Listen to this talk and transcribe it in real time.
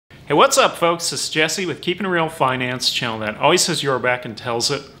Hey, what's up, folks? This is Jesse with Keeping It Real Finance, channel that always has your back and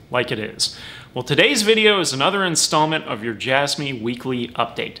tells it like it is. Well, today's video is another installment of your Jasmy weekly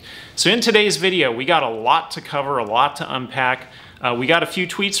update. So in today's video, we got a lot to cover, a lot to unpack. We got a few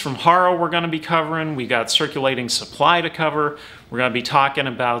tweets from Haro we're going to be covering. We got circulating supply to cover. We're going to be talking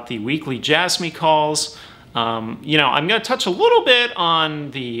about the weekly Jasmy calls. I'm going to touch a little bit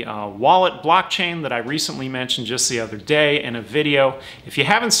on the wallet blockchain that I recently mentioned just the other day in a video. If you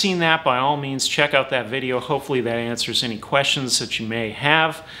haven't seen that, by all means, check out that video. Hopefully that answers any questions that you may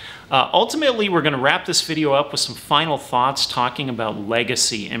have. Ultimately, we're going to wrap this video up with some final thoughts talking about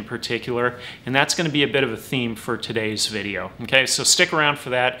legacy in particular, and that's going to be a bit of a theme for today's video. Okay, so stick around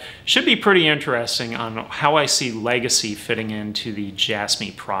for that. Should be pretty interesting on how I see legacy fitting into the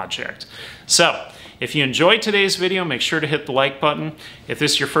Jasmy project. So, if you enjoyed today's video, make sure to hit the like button. If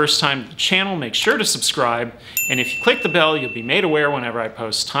this is your first time to the channel, make sure to subscribe. And if you click the bell, you'll be made aware whenever I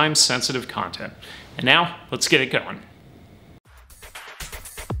post time-sensitive content. And now, let's get it going.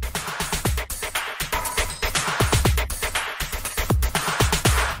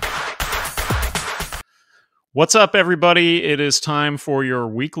 What's up, everybody? It is time for your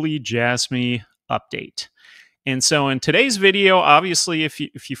weekly Jasmy update. And so in today's video, obviously, if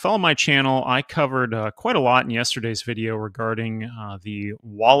you follow my channel, I covered quite a lot in yesterday's video regarding the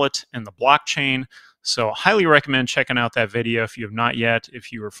wallet and the blockchain. So I highly recommend checking out that video if you have not yet,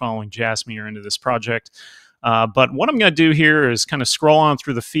 if you are following Jasmy or into this project. But what I'm going to do here is kind of scroll on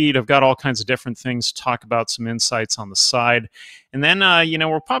through the feed. I've got all kinds of different things to talk about, some insights on the side. And then,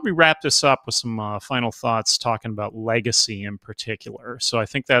 we'll probably wrap this up with some final thoughts talking about legacy in particular. So I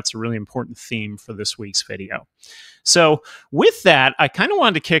think that's a really important theme for this week's video. So with that, I kind of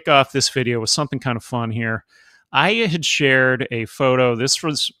wanted to kick off this video with something kind of fun here. I had shared a photo. This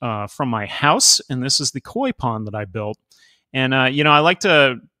was from my house, and this is the koi pond that I built. And, I like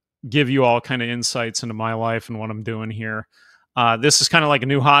to give you all kind of insights into my life and what I'm doing here. This is kind of like a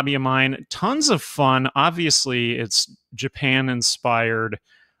new hobby of mine. Tons of fun. Obviously, it's Japan inspired.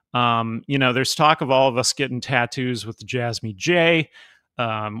 There's talk of all of us getting tattoos with the Jasmy J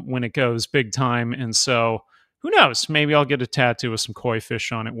when it goes big time. And so who knows? Maybe I'll get a tattoo with some koi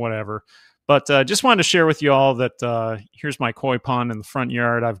fish on it, whatever. But just wanted to share with you all that here's my koi pond in the front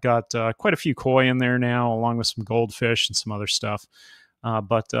yard. I've got quite a few koi in there now, along with some goldfish and some other stuff.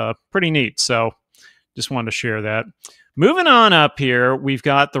 But pretty neat. So just wanted to share that. Moving on up here, we've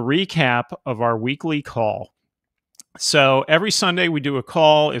got the recap of our weekly call. So every Sunday we do a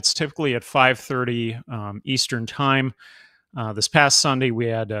call. It's typically at 5:30 Eastern time. This past Sunday we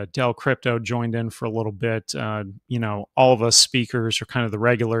had Dell Crypto joined in for a little bit. All of us speakers are kind of the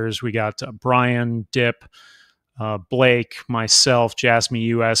regulars. We got Brian, Dip, Blake, myself,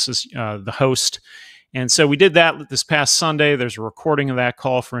 JasmyUS is the host. And so we did that this past Sunday. There's a recording of that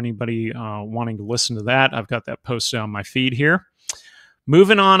call for anybody wanting to listen to that. I've got that posted on my feed here.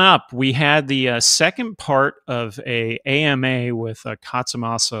 Moving on up, we had the second part of a AMA with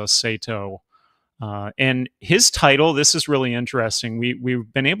Kazumasa Sato. And his title, this is really interesting.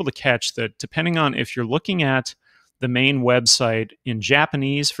 We've been able to catch that depending on if you're looking at the main website in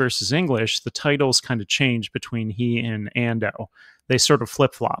Japanese versus English, the titles kind of change between he and Ando. They sort of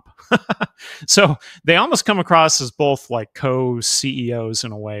flip-flop. So they almost come across as both like co-CEOs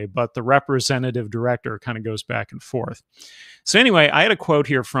in a way, but the representative director kind of goes back and forth. So anyway, I had a quote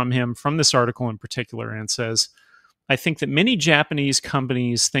here from him from this article in particular, and it says, "I think that many Japanese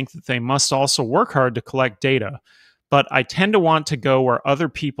companies think that they must also work hard to collect data, but I tend to want to go where other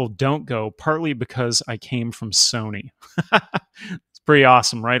people don't go, partly because I came from Sony." It's pretty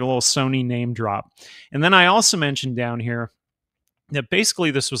awesome, right? A little Sony name drop. And then I also mentioned down here that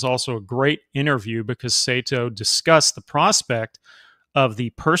basically this was also a great interview because Sato discussed the prospect of the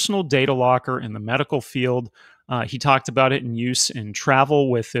personal data locker in the medical field. He talked about it in use in travel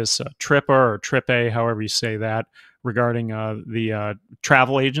with this Tripa or Tripa, however you say that, regarding the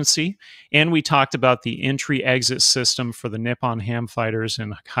travel agency. And we talked about the entry-exit system for the Nippon ham fighters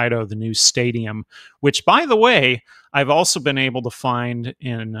in Hokkaido, the new stadium, which, by the way, I've also been able to find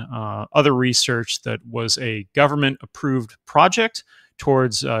in other research that was a government-approved project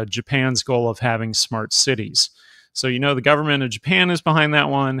towards Japan's goal of having smart cities. So, the government of Japan is behind that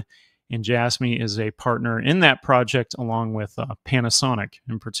one, and Jasmy is a partner in that project along with Panasonic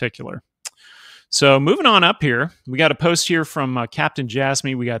in particular. So moving on up here, we got a post here from Captain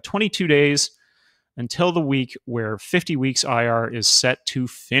Jasmy. We got 22 days until the week where 50 Weeks IR is set to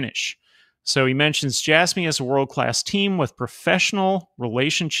finish. So he mentions Jasmy as a world-class team with professional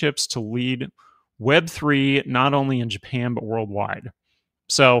relationships to lead Web3 not only in Japan but worldwide.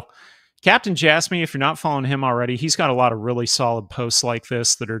 So Captain Jasmy, if you're not following him already, he's got a lot of really solid posts like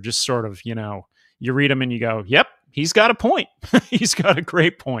this that are just sort of, you read them and you go, yep, he's got a point. He's got a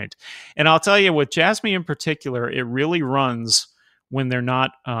great point. And I'll tell you, with Jasmy in particular, it really runs when they're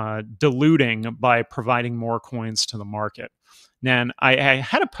not diluting by providing more coins to the market. And I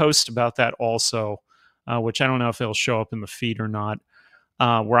had a post about that also, which I don't know if it'll show up in the feed or not,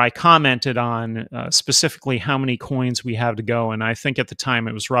 where I commented on specifically how many coins we have to go. And I think at the time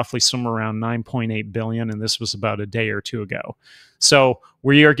it was roughly somewhere around 9.8 billion. And this was about a day or two ago. So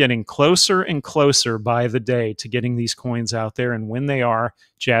we are getting closer and closer by the day to getting these coins out there. And when they are,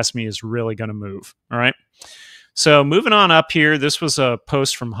 Jasmy is really going to move. All right. So moving on up here, this was a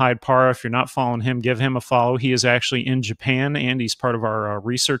post from Hyde Parra. If you're not following him, give him a follow. He is actually in Japan and he's part of our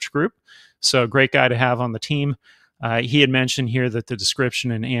research group. So great guy to have on the team. He had mentioned here that the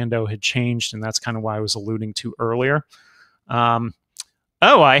description in Ando had changed, and that's kind of why I was alluding to earlier. I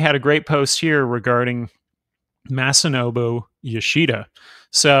had a great post here regarding Masanobu Yoshida.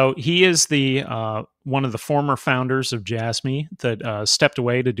 So he is the one of the former founders of Jasmy that stepped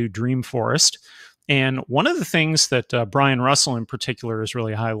away to do Dreamforest. And one of the things that Brian Russell in particular has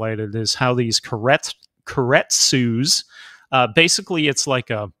really highlighted is how these Keiretsus, basically it's like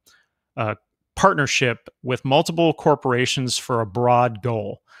a partnership with multiple corporations for a broad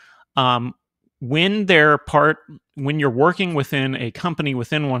goal. When you're working within a company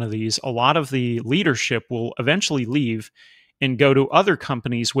within one of these, a lot of the leadership will eventually leave and go to other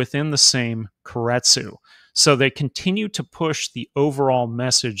companies within the same Keiretsu. So they continue to push the overall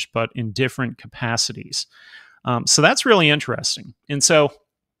message, but in different capacities. So that's really interesting. And so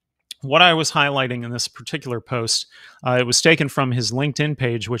what I was highlighting in this particular post, it was taken from his LinkedIn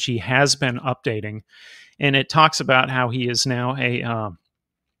page, which he has been updating. And it talks about how he is now a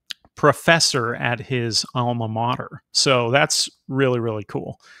professor at his alma mater. So that's really, really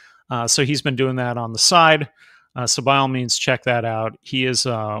cool. So he's been doing that on the side. So by all means, check that out. He is,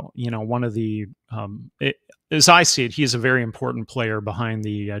 one of the, as I see it, he's a very important player behind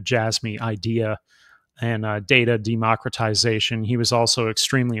the Jasmy idea and data democratization. He was also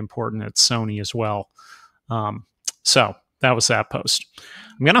extremely important at Sony as well. So that was that post.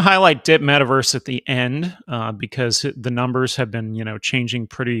 I'm going to highlight Dip Metaverse at the end because the numbers have been, changing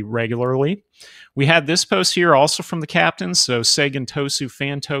pretty regularly. We had this post here also from the captains. So Seigen Tosu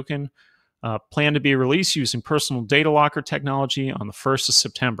fan token planned to be released using personal data locker technology on the 1st of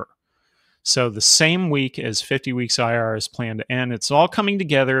September. So the same week as 50 Weeks IR is planned to end. It's all coming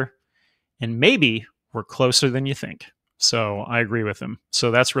together, and maybe we're closer than you think. So I agree with him.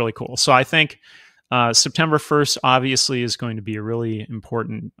 So that's really cool. So I think September 1st obviously is going to be a really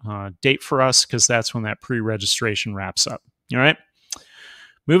important date for us because that's when that pre-registration wraps up. All right.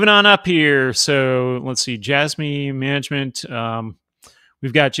 Moving on up here. So let's see, Jasmy management.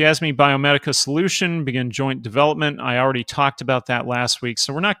 We've got Jasmy Biomedica solution, begin joint development. I already talked about that last week,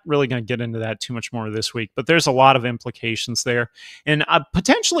 so we're not really going to get into that too much more this week, but there's a lot of implications there. And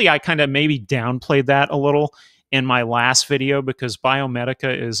potentially I kind of maybe downplayed that a little in my last video because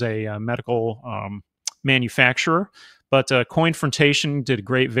Biomedica is a medical manufacturer, but Coinfrontation did a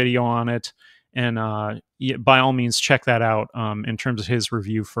great video on it. And by all means, check that out in terms of his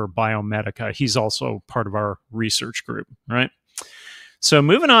review for Biomedica. He's also part of our research group, right? So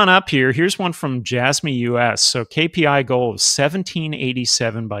moving on up here, here's one from JasmyUS. So KPI goal of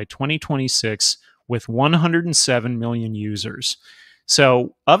 1787 by 2026 with 107 million users.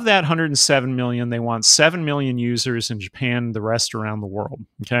 So of that 107 million, they want 7 million users in Japan, the rest around the world,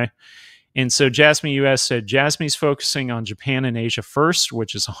 okay? And so JasmyUS said, Jasmy's focusing on Japan and Asia first,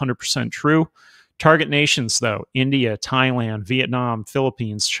 which is 100% true. Target nations, though, India, Thailand, Vietnam,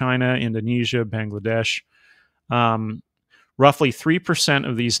 Philippines, China, Indonesia, Bangladesh. Roughly 3%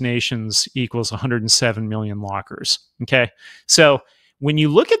 of these nations equals 107 million lockers, okay? So when you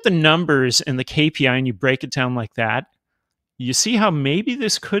look at the numbers and the KPI and you break it down like that, you see how maybe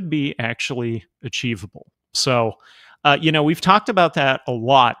this could be actually achievable. So, we've talked about that a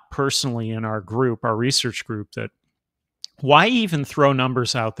lot personally in our group, our research group, that why even throw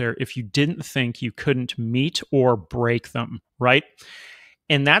numbers out there if you didn't think you couldn't meet or break them, right?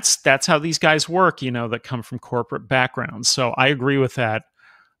 And that's how these guys work, that come from corporate backgrounds. So I agree with that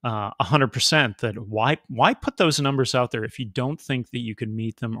 100%, that why put those numbers out there if you don't think that you can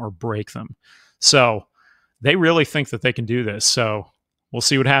meet them or break them? So they really think that they can do this. So we'll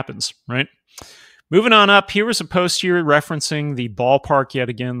see what happens, right? Moving on up, here was a post here referencing the ballpark yet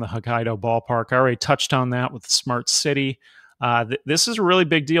again, the Hokkaido ballpark. I already touched on that with the Smart City. This is a really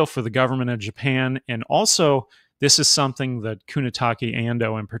big deal for the government of Japan, and also this is something that Kunitake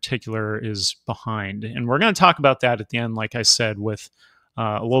Ando in particular is behind. And we're going to talk about that at the end, like I said, with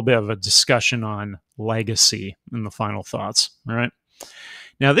a little bit of a discussion on legacy in the final thoughts. All right.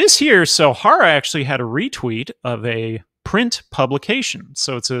 Now this here, so Hara actually had a retweet of a print publication.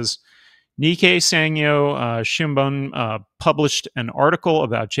 So it says, Nikkei Sangyo Shimbun published an article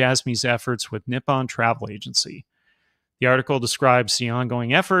about Jasmy's efforts with Nippon Travel Agency. The article describes the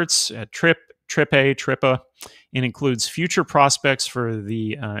ongoing efforts at Tripa, and includes future prospects for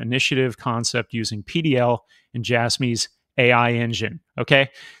the initiative concept using PDL and Jasmy's AI engine. Okay,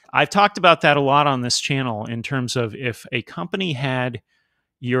 I've talked about that a lot on this channel in terms of if a company had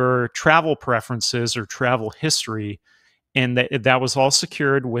your travel preferences or travel history, and that was all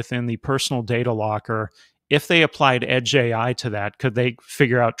secured within the personal data locker. If they applied Edge AI to that, could they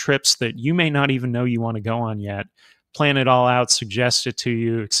figure out trips that you may not even know you want to go on yet, plan it all out, suggest it to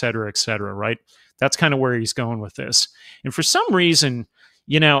you, et cetera, right? That's kind of where he's going with this. And for some reason,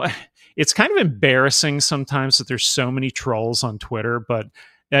 you know, it's kind of embarrassing sometimes that there's so many trolls on Twitter, but,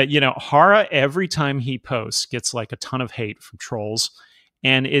 you know, Hara, every time he posts, gets like a ton of hate from trolls.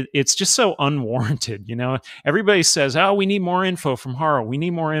 And it's just so unwarranted, you know. Everybody says, oh, we need more info from Hara. We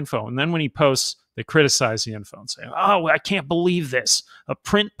need more info. And then when he posts, they criticize the info and say, oh, I can't believe this. A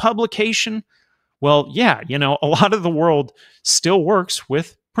print publication? Well, yeah, you know, a lot of the world still works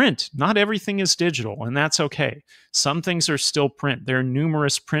with print. Not everything is digital, and that's okay. Some things are still print. There are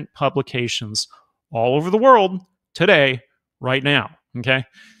numerous print publications all over the world today, right now, okay?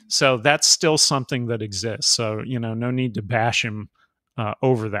 So that's still something that exists. So, you know, no need to bash him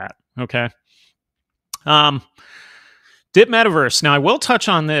over that, okay? Dip Metaverse. Now, I will touch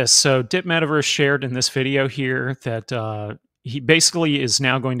on this. So Dip Metaverse shared in this video here that he basically is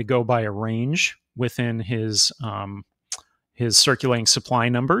now going to go by a range within his circulating supply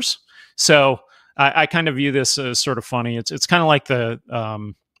numbers. So I kind of view this as sort of funny. It's kind of like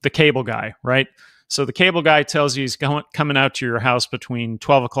the cable guy, right? So the cable guy tells you he's coming out to your house between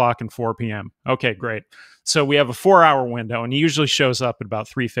 12 o'clock and 4 p.m. Okay, great. So we have a 4-hour window, and he usually shows up at about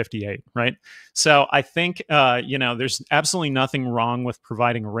 3:58, right? So I think, you know, there's absolutely nothing wrong with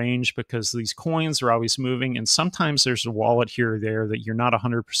providing a range because these coins are always moving, and sometimes there's a wallet here or there that you're not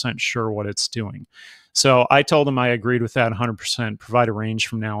 100% sure what it's doing. So I told him I agreed with that 100%, provide a range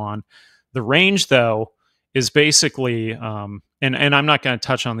from now on. The range, though, is basically, and I'm not going to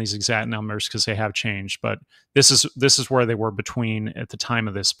touch on these exact numbers because they have changed, but this is where they were between at the time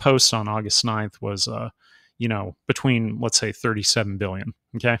of this post on August 9th was, you know, between, let's say, 37 billion.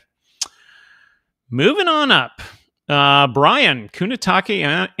 Okay. Moving on up. Brian,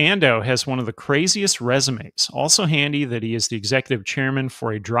 Kunitake Ando has one of the craziest resumes. Also handy that he is the executive chairman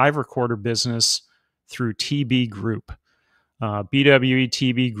for a drive recorder business through TB Group. BWE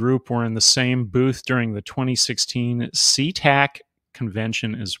TB Group were in the same booth during the 2016 CTAC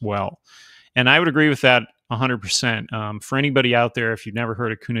convention as well. And I would agree with that 100%. For anybody out there, if you've never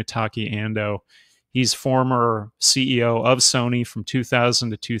heard of Kunitake Ando, he's former CEO of Sony from 2000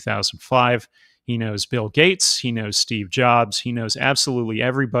 to 2005. He knows Bill Gates. He knows Steve Jobs. He knows absolutely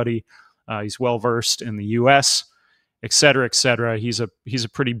everybody. He's well-versed in the U.S., et cetera, et cetera. He's a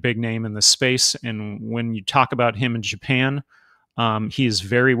pretty big name in the space. And when you talk about him in Japan, he is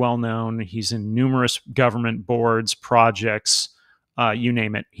very well known. He's in numerous government boards, projects, you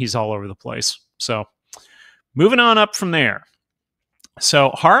name it. He's all over the place. So moving on up from there.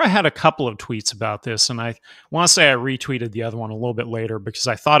 So Hara had a couple of tweets about this, and I want to say I retweeted the other one a little bit later because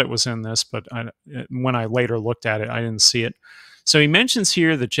I thought it was in this, but when I later looked at it, I didn't see it. So he mentions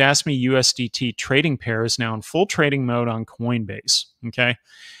here that Jasmy USDT trading pair is now in full trading mode on Coinbase. Okay.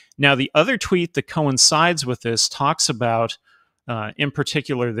 Now, the other tweet that coincides with this talks about, in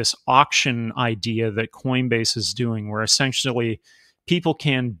particular, this auction idea that Coinbase is doing, where essentially people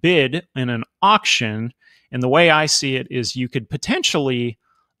can bid in an auction. And the way I see it is you could potentially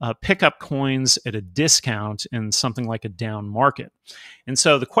pick up coins at a discount in something like a down market. And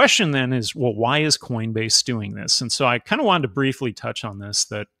so the question then is, well, why is Coinbase doing this? And so I kind of wanted to briefly touch on this,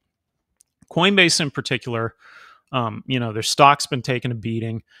 that Coinbase in particular, you know, their stock's been taking a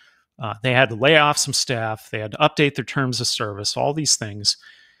beating. They had to lay off some staff. They had to update their terms of service, all these things.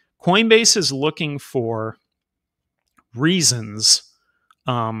 Coinbase is looking for reasons,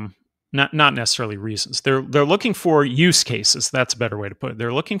 not necessarily reasons. They're looking for use cases. That's a better way to put it.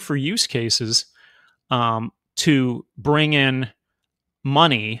 They're looking for use cases to bring in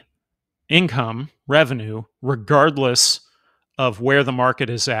money, income, revenue, regardless of where the market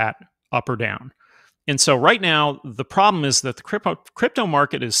is at, up or down. And so right now, the problem is that the crypto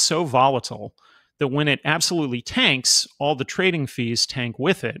market is so volatile that when it absolutely tanks, all the trading fees tank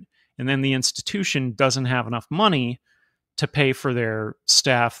with it. And then the institution doesn't have enough money to pay for their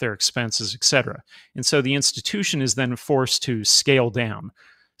staff, their expenses, etc. And so the institution is then forced to scale down.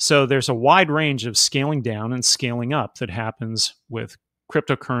 So there's a wide range of scaling down and scaling up that happens with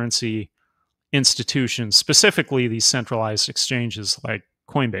cryptocurrency institutions, specifically these centralized exchanges like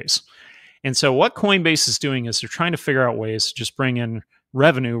Coinbase. And so what Coinbase is doing is they're trying to figure out ways to just bring in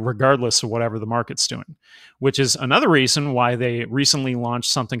revenue regardless of whatever the market's doing, which is another reason why they recently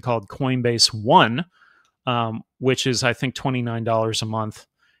launched something called Coinbase One, which is, I think, $29 a month.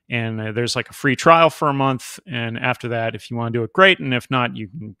 And there's like a free trial for a month. And after that, if you want to do it, great. And if not, you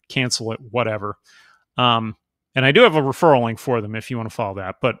can cancel it, whatever. And I do have a referral link for them if you want to follow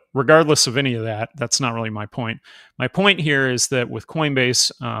that. But regardless of any of that, that's not really my point. My point here is that with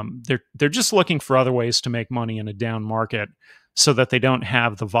Coinbase, they're just looking for other ways to make money in a down market so that they don't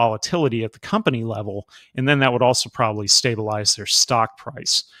have the volatility at the company level. And then that would also probably stabilize their stock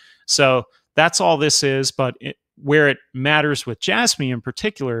price. So that's all this is. But where it matters with Jasmy in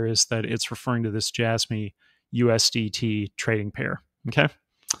particular is that it's referring to this Jasmy USDT trading pair. Okay,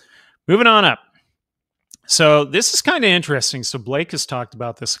 moving on up. So this is kind of interesting. So Blake has talked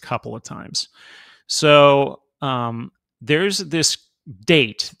about this a couple of times. So there's this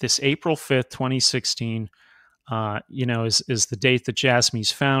date, this April 5th, 2016, is the date that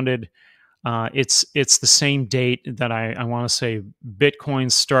Jasmy's founded. It's the same date that I want to say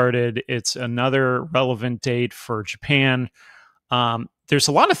Bitcoin started. It's another relevant date for Japan. There's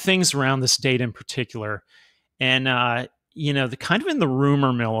a lot of things around this date in particular. And, the kind of in the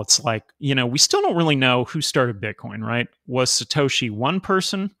rumor mill, it's like, we still don't really know who started Bitcoin, right? Was Satoshi one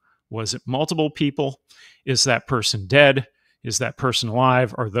person? Was it multiple people? Is that person dead? Is that person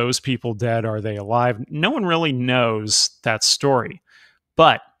alive? Are those people dead? Are they alive? No one really knows that story.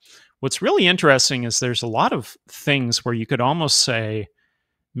 But what's really interesting is there's a lot of things where you could almost say,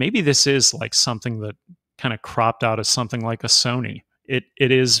 maybe this is like something that kind of cropped out of something like a Sony. It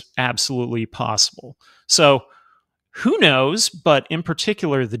is absolutely possible. So who knows? But in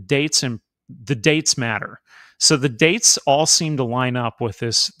particular, the dates matter. So the dates all seem to line up with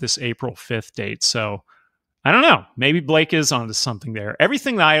this April 5th date. So I don't know. Maybe Blake is onto something there.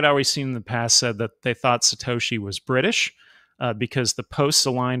 Everything that I had always seen in the past said that they thought Satoshi was British because the posts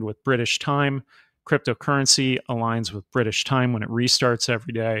aligned with British time. Cryptocurrency aligns with British time when it restarts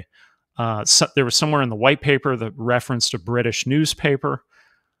every day. So there was somewhere in the white paper that referenced a British newspaper.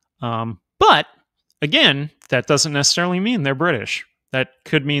 But again, that doesn't necessarily mean they're British. That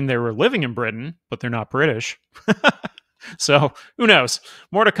could mean they were living in Britain, but they're not British. So who knows?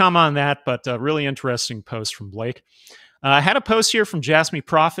 More to come on that, but a really interesting post from Blake. I had a post here from Jasmy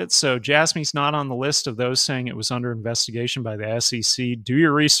Profit. So Jasmy's not on the list of those saying it was under investigation by the SEC. Do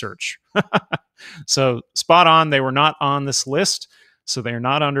your research. So spot on. They were not on this list. So they're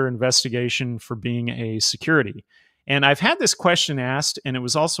not under investigation for being a security. And I've had this question asked, and it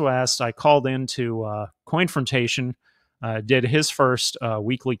was also asked. I called into Coinfrontation, did his first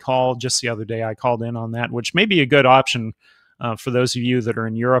weekly call just the other day. I called in on that, which may be a good option for those of you that are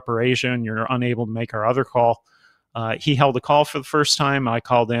in Europe or Asia and you're unable to make our other call. He held a call for the first time. I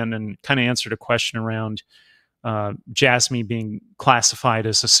called in and kind of answered a question around Jasmy being classified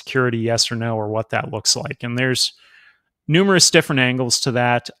as a security, yes or no, or what that looks like. And there's numerous different angles to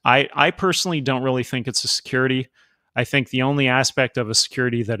that. I personally don't really think it's a security. I think the only aspect of a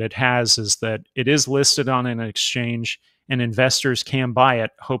security that it has is that it is listed on an exchange and investors can buy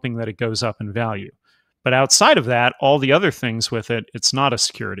it hoping that it goes up in value. But outside of that, all the other things with it, it's not a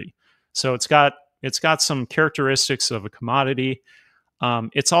security. So it's got some characteristics of a commodity.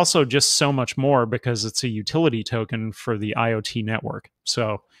 It's also just so much more because it's a utility token for the IoT network.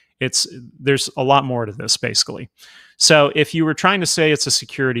 So there's a lot more to this, basically. So if you were trying to say it's a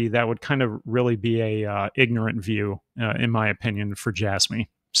security, that would kind of really be a ignorant view, in my opinion, for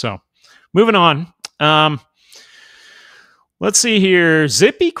Jasmy. So moving on. Let's see here.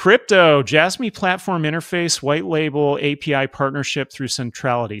 Zippy Crypto, Jasmy platform interface, white label API partnership through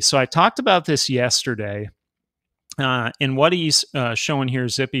Centrality. So I talked about this yesterday. And what he's showing here,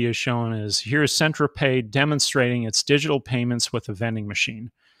 Zippy is showing is here's CentraPay demonstrating its digital payments with a vending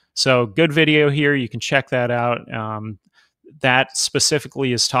machine. So good video here. You can check that out. That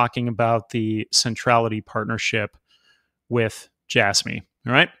specifically is talking about the Centrality partnership with Jasmy.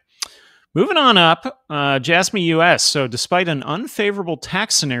 All right. Moving on up, JasmyUS. So despite an unfavorable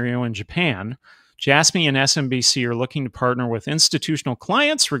tax scenario in Japan, Jasmy and SMBC are looking to partner with institutional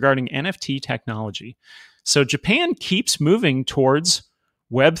clients regarding NFT technology. So Japan keeps moving towards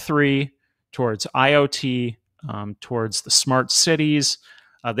Web3, towards IoT, towards the smart cities.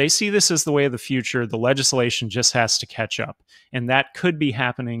 They see this as the way of the future. The legislation just has to catch up. And that could be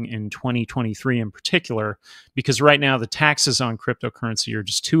happening in 2023 in particular, because right now the taxes on cryptocurrency are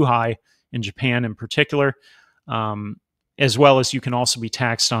just too high in Japan in particular, as well as you can also be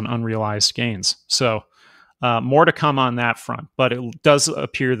taxed on unrealized gains. So more to come on that front, but it does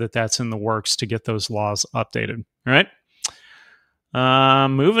appear that that's in the works to get those laws updated. All right.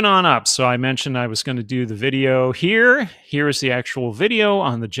 Moving on up. So I mentioned I was going to do the video here. Here is the actual video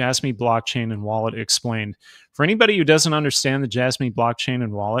on the Jasmy blockchain and wallet explained. For anybody who doesn't understand the Jasmy blockchain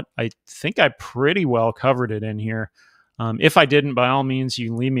and wallet, I think I pretty well covered it in here. If I didn't, by all means, you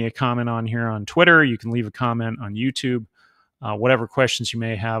can leave me a comment on here on Twitter. You can leave a comment on YouTube, whatever questions you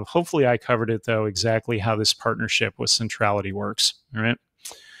may have. Hopefully I covered it, though, exactly how this partnership with Centrality works. All right.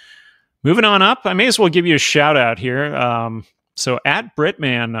 Moving on up, I may as well give you a shout out here. So at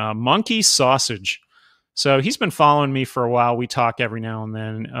Britman, Monkey Sausage. So he's been following me for a while. We talk every now and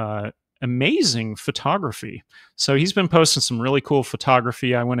then. Amazing photography. So he's been posting some really cool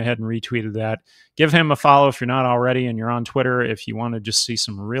photography. I went ahead and retweeted that. Give him a follow if you're not already, and you're on Twitter if you want to just see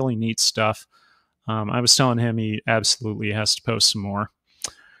some really neat stuff. I was telling him he absolutely has to post some more.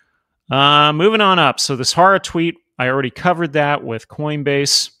 Moving on up. So this Hara tweet, I already covered that with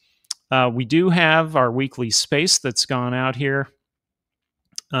Coinbase. We do have our weekly space that's gone out here.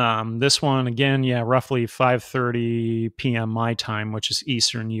 This one, again, yeah, roughly 5:30 p.m. my time, which is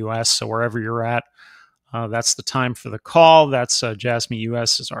Eastern US. So wherever you're at, that's the time for the call. That's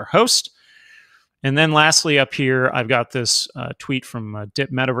JasmyUS is our host. And then lastly up here, I've got this tweet from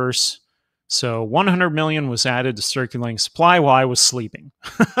Dip Metaverse. So 100 million was added to circulating supply while I was sleeping.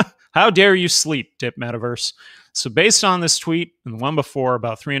 How dare you sleep, Dip Metaverse? So based on this tweet and the one before,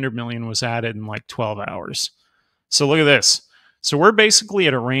 about 300 million was added in like 12 hours. So look at this. So we're basically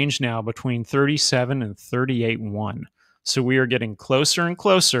at a range now between 37 and 38.1. So we are getting closer and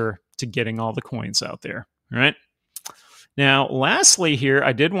closer to getting all the coins out there, right? Now, lastly here,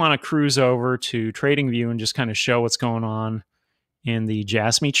 I did want to cruise over to TradingView and just kind of show what's going on in the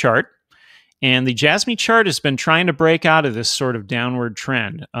Jasmy chart. And the Jasmy chart has been trying to break out of this sort of downward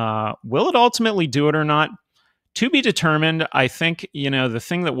trend. Will it ultimately do it or not? To be determined. I think, the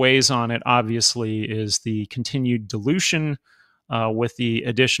thing that weighs on it, obviously, is the continued dilution with the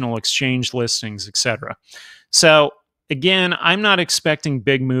additional exchange listings, etc. So, again, I'm not expecting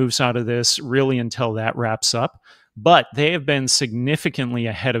big moves out of this really until that wraps up, but they have been significantly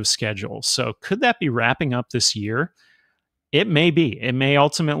ahead of schedule. So could that be wrapping up this year? It may be. It may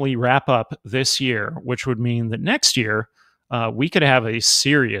ultimately wrap up this year, which would mean that next year, we could have a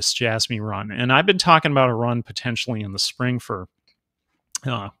serious Jasmy run. And I've been talking about a run potentially in the spring for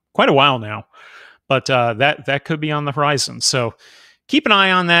quite a while now. But that could be on the horizon. So keep an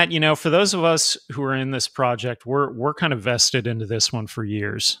eye on that. For those of us who are in this project, we're kind of vested into this one for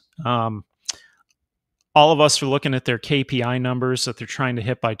years. All of us are looking at their KPI numbers that they're trying to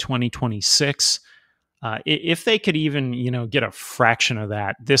hit by 2026. If they could even, get a fraction of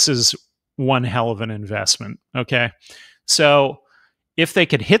that, this is one hell of an investment. Okay. So if they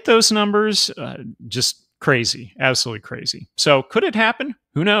could hit those numbers, just crazy, absolutely crazy. So could it happen?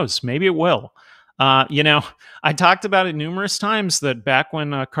 Who knows? Maybe it will. I talked about it numerous times that back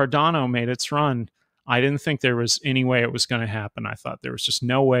when Cardano made its run, I didn't think there was any way it was going to happen. I thought there was just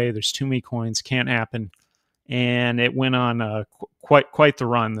no way. There's too many coins, can't happen. And it went on quite the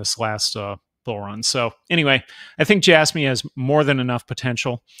run this last bull run. So anyway, I think Jasmy has more than enough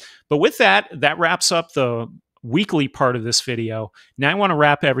potential. But with that wraps up the weekly part of this video. Now I want to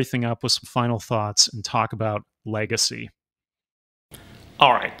wrap everything up with some final thoughts and talk about legacy.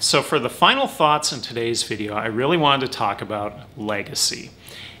 All right, so for the final thoughts in today's video, I really wanted to talk about legacy.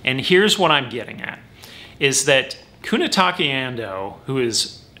 And here's what I'm getting at, is that Kunitake Ando, who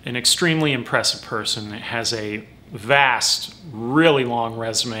is an extremely impressive person, has a vast, really long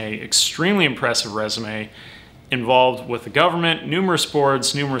resume, extremely impressive resume, involved with the government, numerous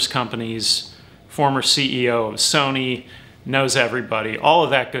boards, numerous companies, former CEO of Sony, knows everybody, all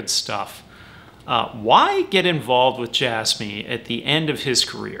of that good stuff. Why get involved with Jasmy at the end of his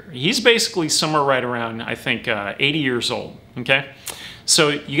career? He's basically somewhere right around, I think, 80 years old, okay? So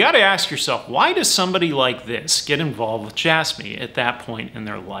you got to ask yourself, why does somebody like this get involved with Jasmy at that point in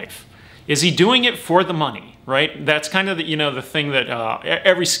their life? Is he doing it for the money, right? That's kind of the, the thing that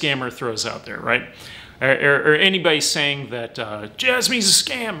every scammer throws out there, right? Or anybody saying that Jasmy's a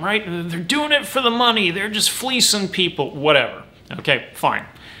scam, right? They're doing it for the money. They're just fleecing people, whatever. Okay, fine.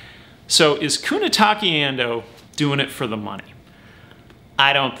 So is Kunitake Ando doing it for the money?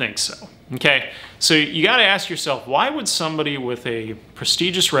 I don't think so. Okay, so you got to ask yourself, why would somebody with a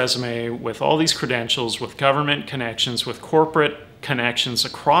prestigious resume, with all these credentials, with government connections, with corporate connections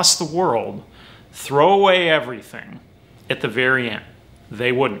across the world, throw away everything at the very end.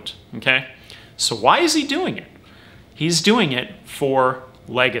 They wouldn't, okay? So why is he doing it? He's doing it for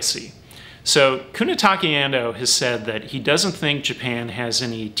legacy. So Kunitake Ando has said that he doesn't think Japan has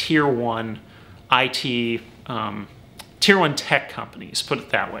any tier 1 IT, tier 1 tech companies, put it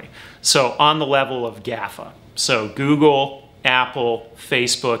that way. So on the level of GAFA. So Google, Apple,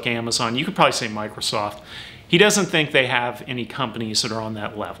 Facebook, Amazon, you could probably say Microsoft. He doesn't think they have any companies that are on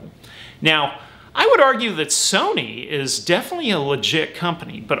that level. Now, I would argue that Sony is definitely a legit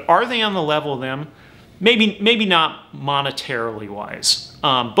company, but are they on the level of them? Maybe not monetarily wise.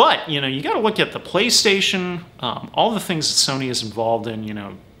 But, you know, you got to look at the PlayStation, all the things that Sony is involved in, you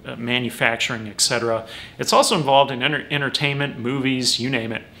know, manufacturing, etc. It's also involved in entertainment, movies, you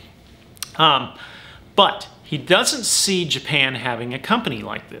name it. But he doesn't see Japan having a company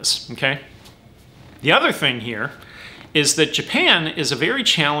like this, okay? The other thing here is that Japan is a very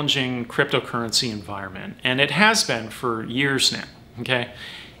challenging cryptocurrency environment, and it has been for years now, okay?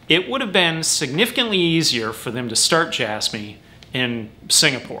 It would have been significantly easier for them to start Jasmy in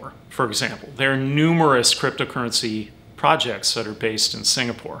Singapore, for example. There are numerous cryptocurrency projects that are based in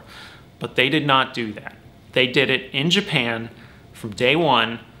Singapore, but they did not do that. They did it in Japan from day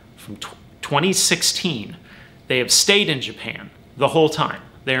one, from 2016. They have stayed in Japan the whole time.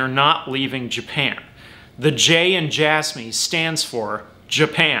 They are not leaving Japan. The J in Jasmy stands for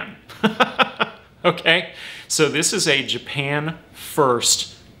Japan. Okay? So this is a Japan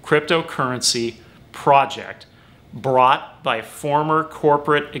first cryptocurrency project brought by former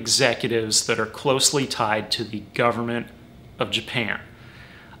corporate executives that are closely tied to the government of Japan.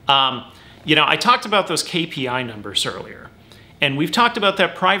 You know, I talked about those KPI numbers earlier, and we've talked about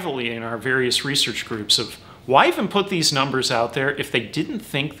that privately in our various research groups of why even put these numbers out there if they didn't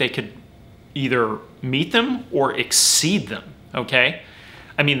think they could either meet them or exceed them, okay?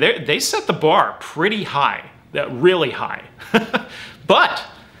 I mean, they set the bar pretty high, really high. But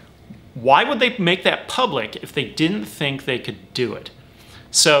why would they make that public if they didn't think they could do it?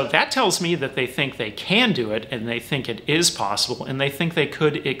 So that tells me that they think they can do it, and they think it is possible, and they think they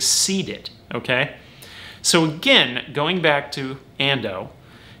could exceed it, okay? So again, going back to Ando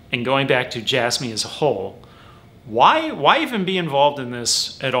and going back to Jasmy as a whole, why even be involved in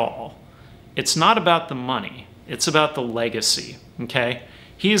this at all? It's not about the money. It's about the legacy, okay?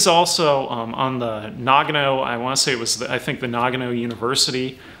 He is also on the Nagano, I want to say it was, I think the Nagano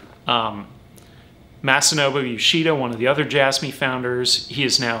University. Masanobu Yoshida, one of the other Jasmy founders, he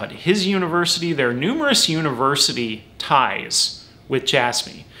is now at his university. There are numerous university ties with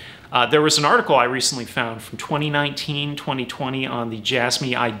Jasmy. There was an article I recently found from 2019, 2020 on the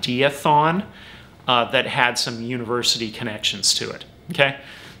Jasmy Ideathon that had some university connections to it, okay?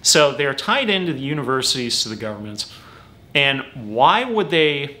 So they're tied into the universities, to the governments. And why would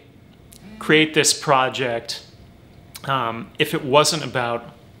they create this project if it wasn't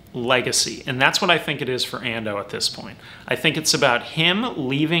about legacy? And that's what I think it is for Ando at this point. I think it's about him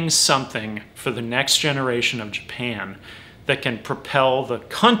leaving something for the next generation of Japan that can propel the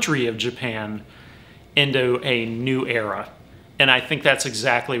country of Japan into a new era. And I think that's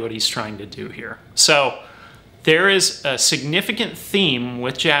exactly what he's trying to do here. So there is a significant theme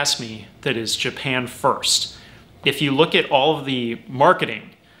with Jasmy that is Japan first. If you look at all of the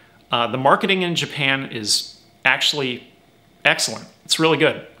marketing in Japan is actually excellent. It's really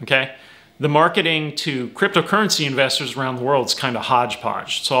good, okay? The marketing to cryptocurrency investors around the world is kind of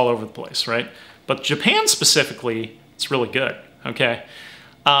hodgepodge. It's all over the place, right? But Japan specifically, it's really good, okay?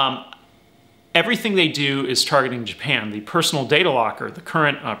 Everything they do is targeting Japan. The personal data locker, the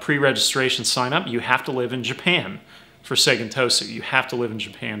current pre-registration sign-up, you have to live in Japan for Segentosu. You have to live in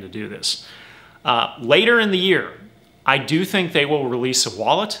Japan to do this. Later in the year, I do think they will release a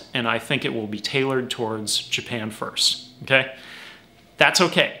wallet, and I think it will be tailored towards Japan first, okay? That's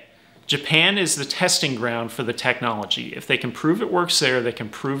okay. Japan is the testing ground for the technology. If they can prove it works there, they can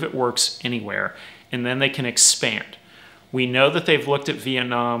prove it works anywhere, and then they can expand. We know that they've looked at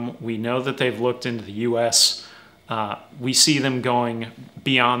Vietnam. We know that they've looked into the US. We see them going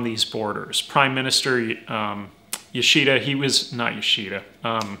beyond these borders. Prime Minister Yoshida, he was, not Yoshida,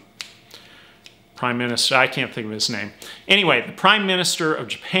 Prime Minister, I can't think of his name. Anyway, the Prime Minister of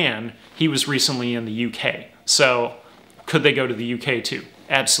Japan, he was recently in the UK. So could they go to the UK too?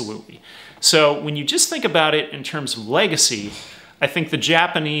 Absolutely. So when you just think about it in terms of legacy, I think the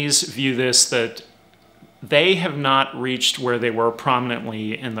Japanese view this that they have not reached where they were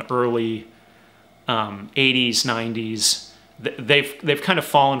prominently in the early 80s, 90s. They've kind of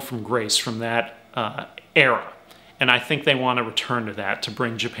fallen from grace from that era. And I think they want to return to that to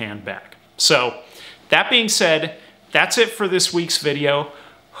bring Japan back. So that being said, that's it for this week's video.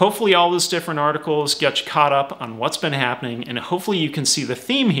 Hopefully all those different articles get you caught up on what's been happening, and hopefully you can see the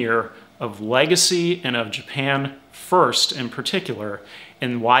theme here of legacy and of Japan first in particular,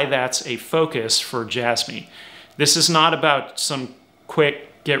 and why that's a focus for Jasmy. This is not about some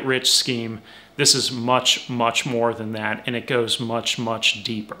quick get-rich scheme. This is much, much more than that, and it goes much, much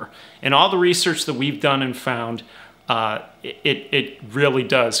deeper. And all the research that we've done and found, it really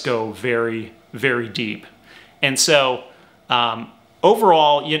does go very, very deep. And so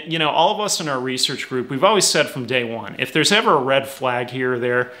overall, you know, all of us in our research group, we've always said from day one, if there's ever a red flag here or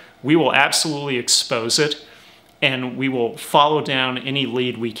there, we will absolutely expose it, and we will follow down any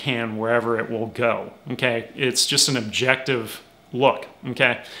lead we can wherever it will go, okay? It's just an objective look,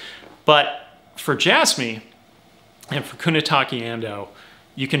 okay? But for Jasmy and for Kunitake Ando,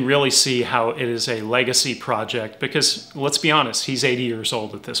 you can really see how it is a legacy project because, let's be honest, he's 80 years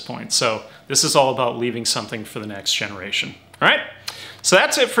old at this point. So this is all about leaving something for the next generation, all right? So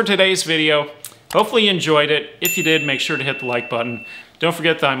that's it for today's video. Hopefully you enjoyed it. If you did, make sure to hit the like button. Don't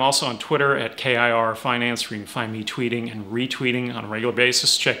forget that I'm also on Twitter at KIR Finance, where you can find me tweeting and retweeting on a regular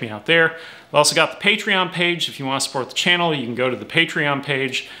basis. Check me out there. I've also got the Patreon page. If you want to support the channel, you can go to the Patreon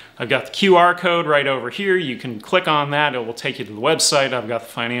page. I've got the QR code right over here. You can click on that. It will take you to the website. I've got the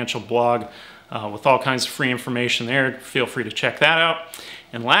financial blog with all kinds of free information there. Feel free to check that out.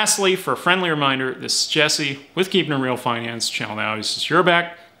 And lastly, for a friendly reminder, this is Jesse with Keeping It Real Finance channel. Now, this is your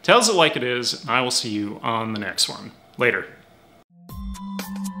back. Tells it like it is, and I will see you on the next one. Later.